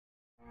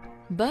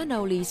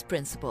Bernoulli's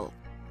principle.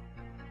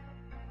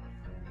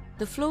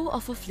 The flow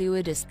of a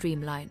fluid is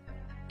streamlined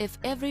if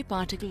every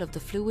particle of the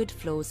fluid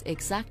flows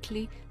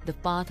exactly the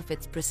path of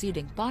its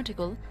preceding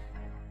particle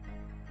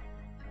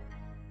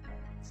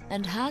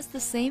and has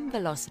the same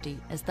velocity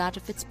as that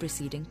of its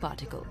preceding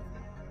particle.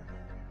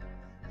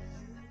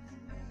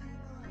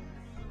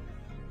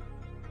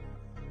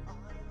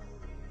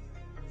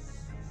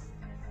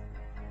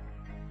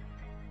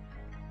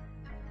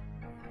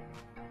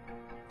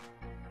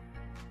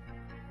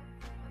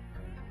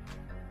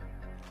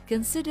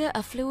 Consider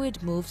a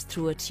fluid moves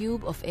through a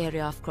tube of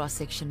area of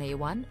cross-section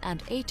A1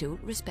 and A2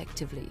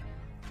 respectively.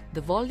 The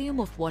volume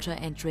of water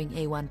entering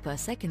A1 per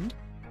second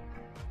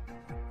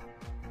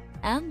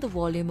and the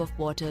volume of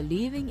water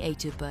leaving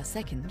A2 per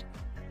second.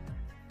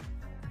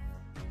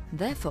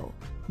 Therefore,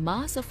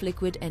 mass of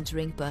liquid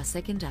entering per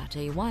second at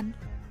A1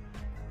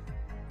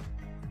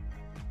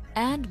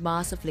 and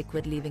mass of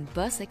liquid leaving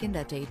per second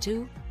at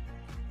A2.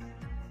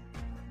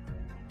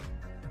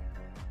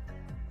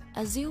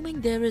 Assuming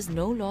there is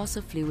no loss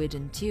of fluid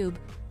in tube,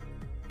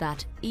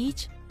 that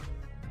each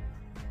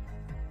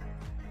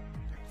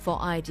for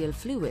ideal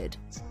fluid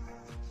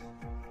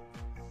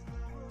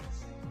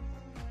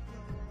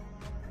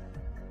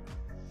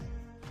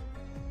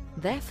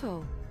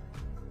therefore,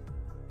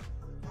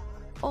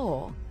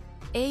 or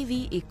AV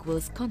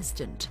equals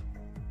constant.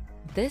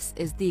 This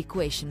is the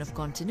equation of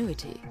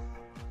continuity.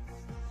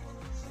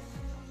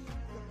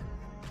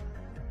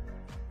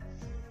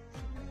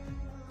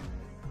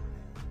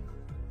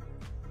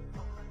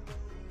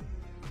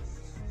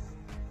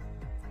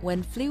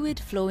 When fluid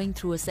flowing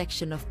through a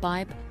section of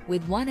pipe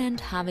with one end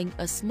having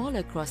a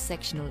smaller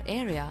cross-sectional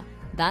area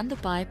than the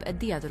pipe at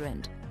the other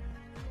end.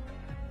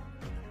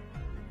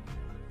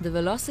 The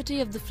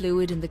velocity of the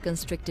fluid in the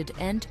constricted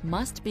end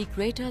must be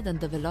greater than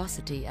the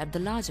velocity at the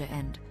larger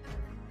end.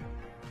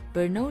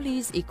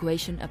 Bernoulli's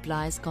equation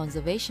applies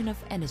conservation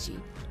of energy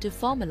to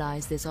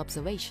formalize this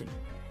observation.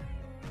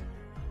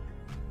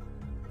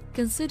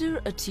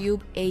 Consider a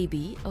tube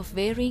AB of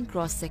varying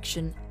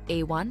cross-section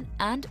A1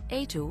 and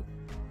A2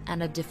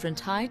 and at different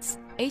heights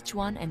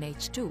H1 and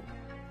H2.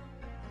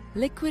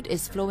 Liquid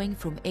is flowing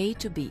from A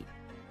to B.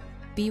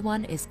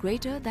 P1 is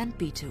greater than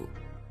P2.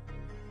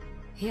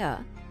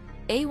 Here,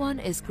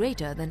 A1 is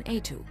greater than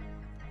A2.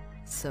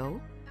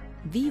 So,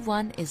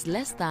 V1 is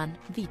less than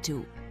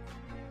V2.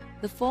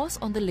 The force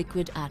on the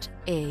liquid at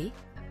A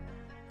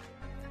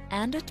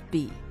and at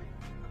B.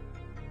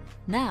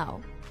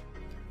 Now,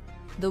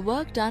 the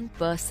work done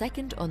per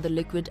second on the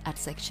liquid at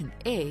section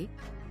A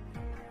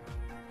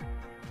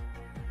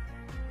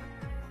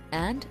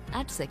and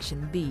at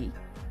section B,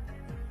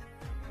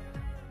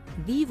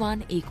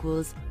 V1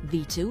 equals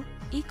V2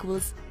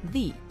 equals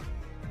V.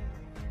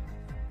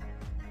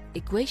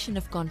 Equation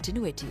of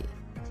continuity.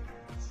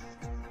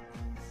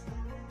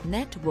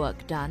 Net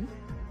work done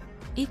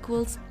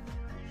equals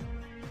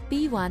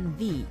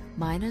P1V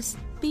minus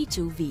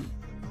P2V.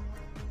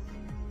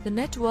 The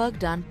net work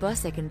done per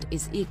second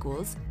is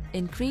equals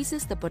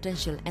increases the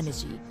potential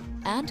energy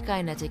and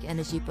kinetic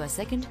energy per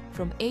second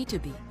from A to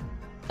B.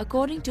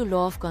 According to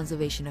law of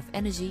conservation of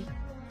energy,